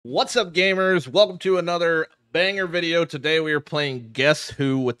What's up, gamers? Welcome to another banger video. Today we are playing Guess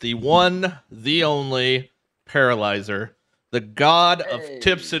Who with the one, the only Paralyzer, the god of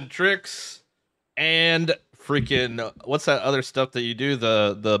tips Hey. and tricks, and freaking what's that other stuff that you do?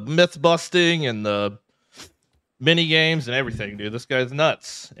 The myth busting and the mini games and everything, dude. This guy's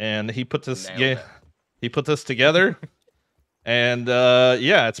nuts, and he put this Nailed it. he put this together, and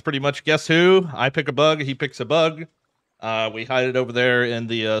yeah, it's pretty much Guess Who. I pick a bug, he picks a bug. We hide it over there in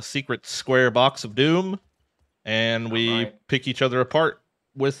the secret square box of doom, and we Alright. pick each other apart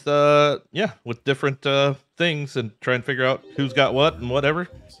with with different things and try and figure out who's got what and whatever.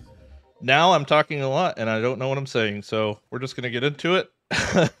 Now I'm talking a lot and I don't know what I'm saying, so we're just gonna get into it.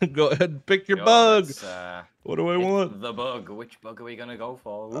 Go ahead and pick your bug. Let's What do I pick want? the bug. Which bug are we gonna go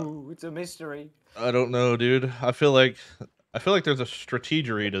for? Ooh, it's a mystery. I don't know, dude. I feel like there's a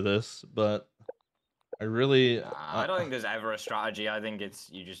strategery to this, but I really I don't think there's ever a strategy. I think it's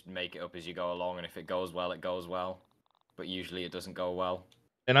you just make it up as you go along, and if it goes well, it goes well. But usually it doesn't go well.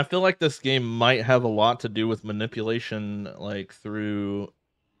 and I feel like this game might have a lot to do with manipulation, like through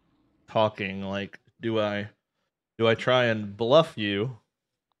talking. Like, do I try and bluff you,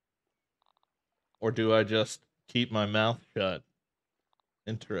 or do I just keep my mouth shut?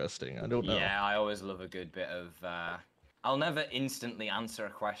 Interesting. I don't know. Yeah, I always love a good bit of. I'll never instantly answer a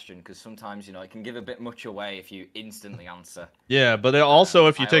question because sometimes it can give a bit much away if you instantly answer. Yeah, but also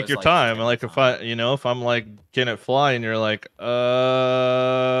if you I take always your like to time, take my like if time. if I'm like, can it fly, and you're like, like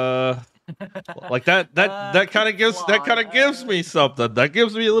that Can kind it of gives fly? me something. That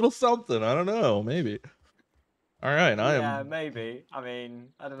gives me a little something. I don't know, maybe. All right, I Yeah, am. maybe. I mean,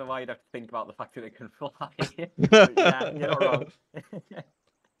 I don't know why you'd have to think about the fact that it can fly. But yeah, you're not wrong.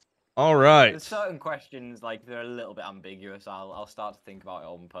 All right. There's certain questions like they're a little bit ambiguous. I'll start to think about it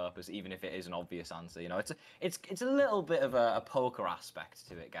on purpose, even if it is an obvious answer. It's a little bit of a poker aspect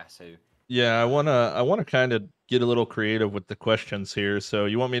to it. Guess who? Yeah, I wanna kind of get a little creative with the questions here. So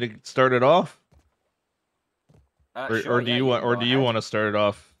you want me to start it off, Sure. Yeah, you can or go do you ahead. want to start it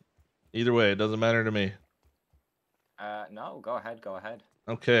off? Either way, it doesn't matter to me. No, go ahead. Go ahead.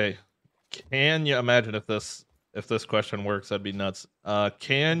 Okay. Can you imagine if this question works? That'd be nuts.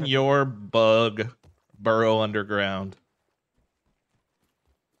 Can your bug burrow underground?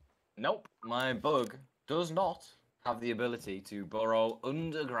 Nope, my bug does not have the ability to burrow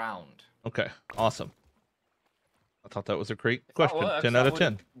underground. Okay, awesome. I thought that was a great If that question. works, 10 out that of would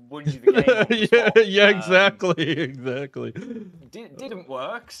have 10. won you the game on the spot. Yeah, exactly, exactly. Didn't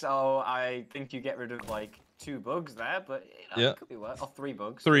work, so I think you get rid of like 2 bugs there, but Yeah. it could be worse. Or 3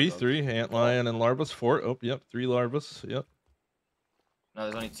 bugs. Three ant 4. lion and larvas. 4. Oh, yep, 3 larvas. Yep. No,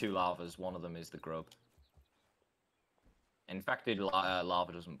 there's only 2 larvas. One of them is the grub. Infected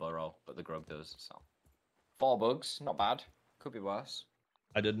larva doesn't burrow, but the grub does. So 4 bugs, not bad. Could be worse.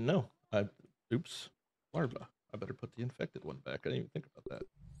 I didn't know. Oops. Larva. I better put the infected one back. I didn't even think about that.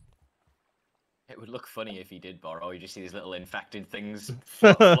 It would look funny if he did burrow. You just see these little infected things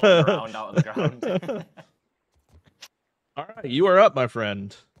floating around out of the ground. All right, you are up, my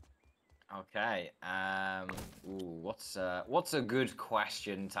friend. Okay. Ooh, what's a good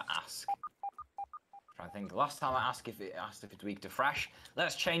question to ask? I think last time I asked if it's weak to fresh.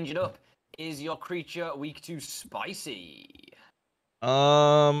 Let's change it up. Is your creature weak to spicy?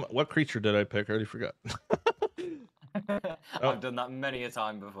 What creature did I pick? I already forgot. I've done that many a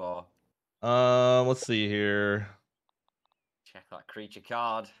time before. Let's see here. Check that creature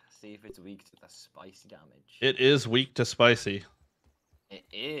card. See if it's weak to the spicy damage. It is weak to spicy. It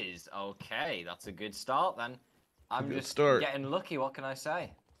is. Okay, that's a good start then. I'm just start. getting lucky. What can I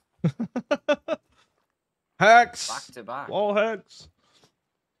say? Hacks. Back to back. All hacks.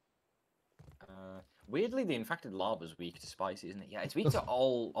 Weirdly, the infected lava is weak to spicy, isn't it? Yeah, it's weak to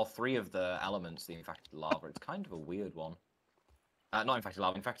all or 3 of the elements. The infected lava. It's kind of a weird one. Not infected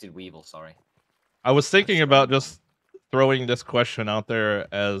lava. Infected weevil. Sorry. I was thinking about just throwing this question out there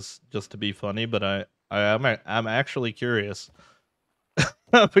as just to be funny, but I'm actually curious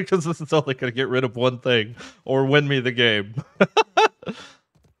because this is only going to get rid of one thing or win me the game.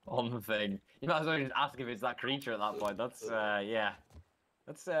 One thing. You might as well just ask if it's that creature at that point. That's yeah.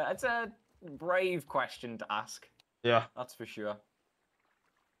 That's a brave question to ask. Yeah. That's for sure.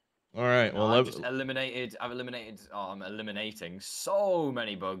 All right. Well, I've eliminated. Oh, I'm eliminating so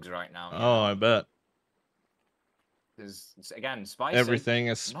many bugs right now. Oh, I bet. Because again, spicy. Everything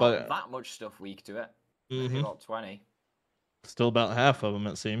is not that much stuff weak to it. Maybe about 20. Still about half of them,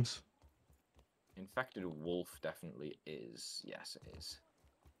 it seems. Infected wolf definitely is. Yes, it is.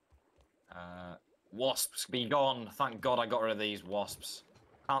 Wasps, be gone. Thank God I got rid of these wasps.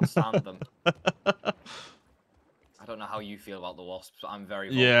 Can't stand them. I don't know how you feel about the wasps, but I'm very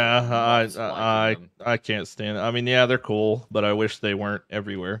vocal Yeah, not liking them. I can't stand it. I mean, yeah, they're cool, but I wish they weren't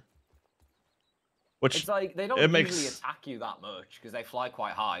everywhere. Which It's like they it don't makes usually attack you that much because they fly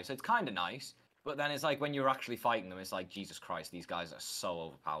quite high, so it's kind of nice. But then it's like when you're actually fighting them, it's like, Jesus Christ, these guys are so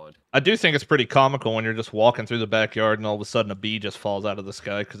overpowered. I do think it's pretty comical when you're just walking through the backyard and all of a sudden a bee just falls out of the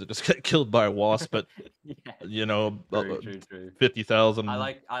sky because it just got killed by a wasp. But Yeah. you know, True. 50,000. I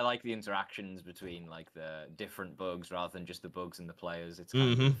like the interactions between like the different bugs rather than just the bugs and the players. It's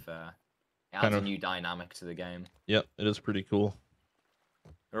kind of it adds a new dynamic to the game. Yep, it is pretty cool.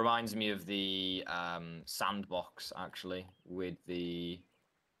 It reminds me of the sandbox actually, with the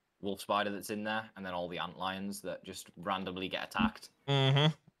wolf spider that's in there, and then all the antlions that just randomly get attacked.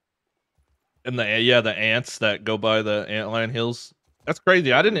 And the ants that go by the antlion hills. That's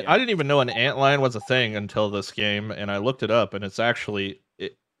crazy. I didn't even know an antlion was a thing until this game, and I looked it up, and it's actually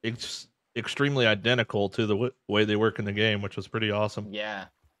it's extremely identical to the way they work in the game, which was pretty awesome. Yeah,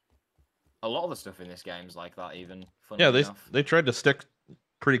 a lot of the stuff in this game is like that. Even they tried to stick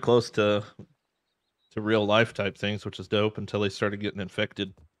pretty close to real life type things, which is dope until they started getting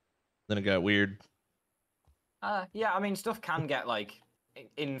infected. Then it got weird. Yeah, I mean, stuff can get like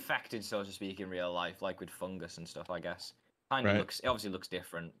infected, so to speak, in real life, like with fungus and stuff. I guess it obviously looks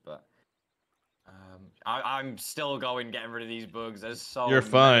different, but I'm still getting rid of these bugs. There's so You're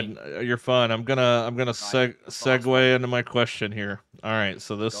many. fine. You're fine. I'm gonna segue into my question here. All right,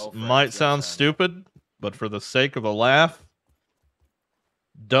 so this might sound stupid, but for the sake of a laugh,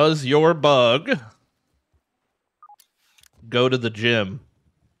 does your bug go to the gym?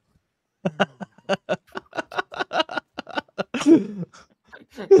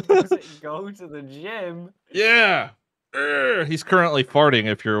 Does it go to the gym? Yeah. He's currently farting,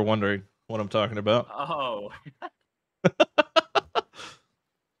 if you're wondering what I'm talking about. Oh.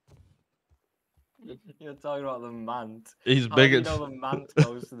 You're talking about the mant. He's How big. Do you know the mant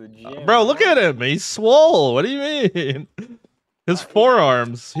goes to the gym? Bro, look at him. He's swole. What do you mean? His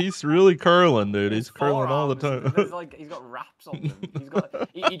forearms. He's really curling, dude. He's curling all the time. He's got wraps on them.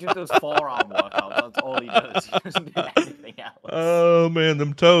 He just does forearm workouts. That's all he does. He doesn't do anything else. Oh man,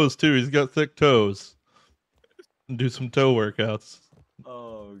 them toes too. He's got thick toes. Do some toe workouts.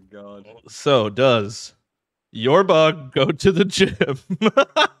 Oh god. So does your bug go to the gym?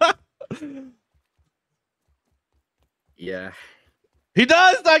 Yeah. He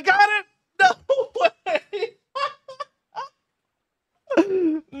does. I got it. No way.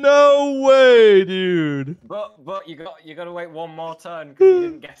 No way, dude. But you got to wait one more turn because you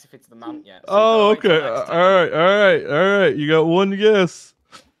didn't guess if it's the mant yet. So oh, okay. All right. You got one guess.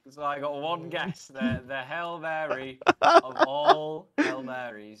 So I got one guess. The Hail Mary of all Hail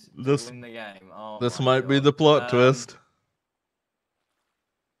Marys to win the game. Oh, this might be the plot twist.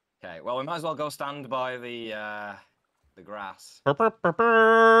 Okay. Well, we might as well go stand by the grass.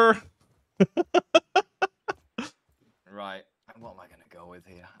 Right. What am I going to go with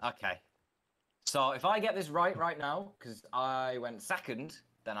here? Okay. So if I get this right now, because I went second,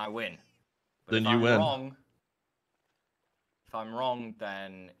 then I win. But then you win. If I'm wrong,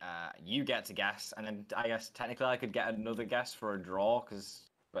 then you get to guess, and then I guess technically I could get another guess for a draw,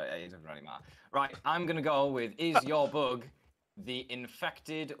 but it doesn't really matter. Right, I'm going to go with, is your bug the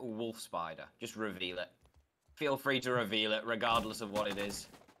infected wolf spider? Just reveal it. Feel free to reveal it, regardless of what it is.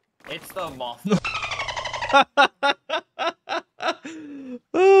 It's the moth.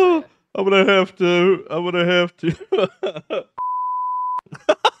 Oh, I'm gonna have to.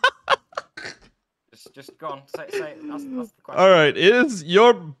 just go on. Say it. That's the question. All right. Is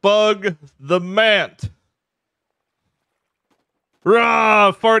your bug the mant?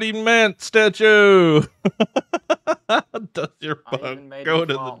 Rah! Farty mant statue. Does your bug go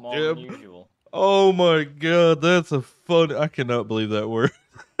to the gym? Oh my god, that's a fun. I cannot believe that word.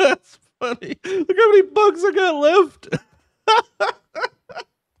 That's funny. Look how many bugs I got left.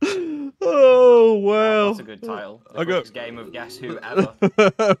 Oh wow, that's a good title. The quickest game of Guess Who ever.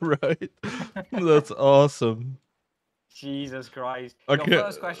 Right. That's awesome. Jesus Christ. Your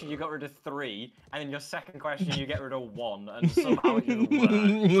first question you got rid of 3, and then your second question you get rid of 1, and somehow it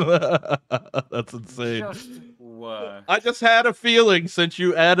just worked. That's insane. Just worked. I just had a feeling since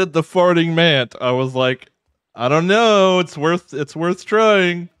you added the farting mant. I was like, I don't know. It's worth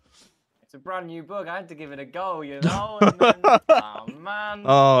trying. It's a brand new bug. I had to give it a go, you know? And then, oh, man.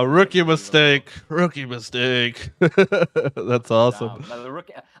 Oh, rookie mistake. That's awesome.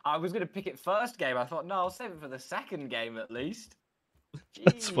 I was going to pick it first game. I thought, no, I'll save it for the second game at least.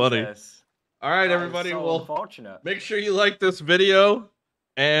 That's funny. All right, everybody. So unfortunate. Make sure you like this video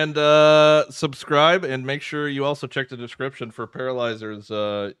and subscribe. And make sure you also check the description for Paralyzer's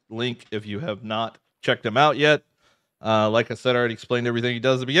link if you have not checked him out yet. Like I said, I already explained everything he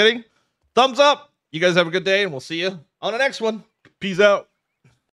does at the beginning. Thumbs up. You guys have a good day, and we'll see you on the next one. Peace out.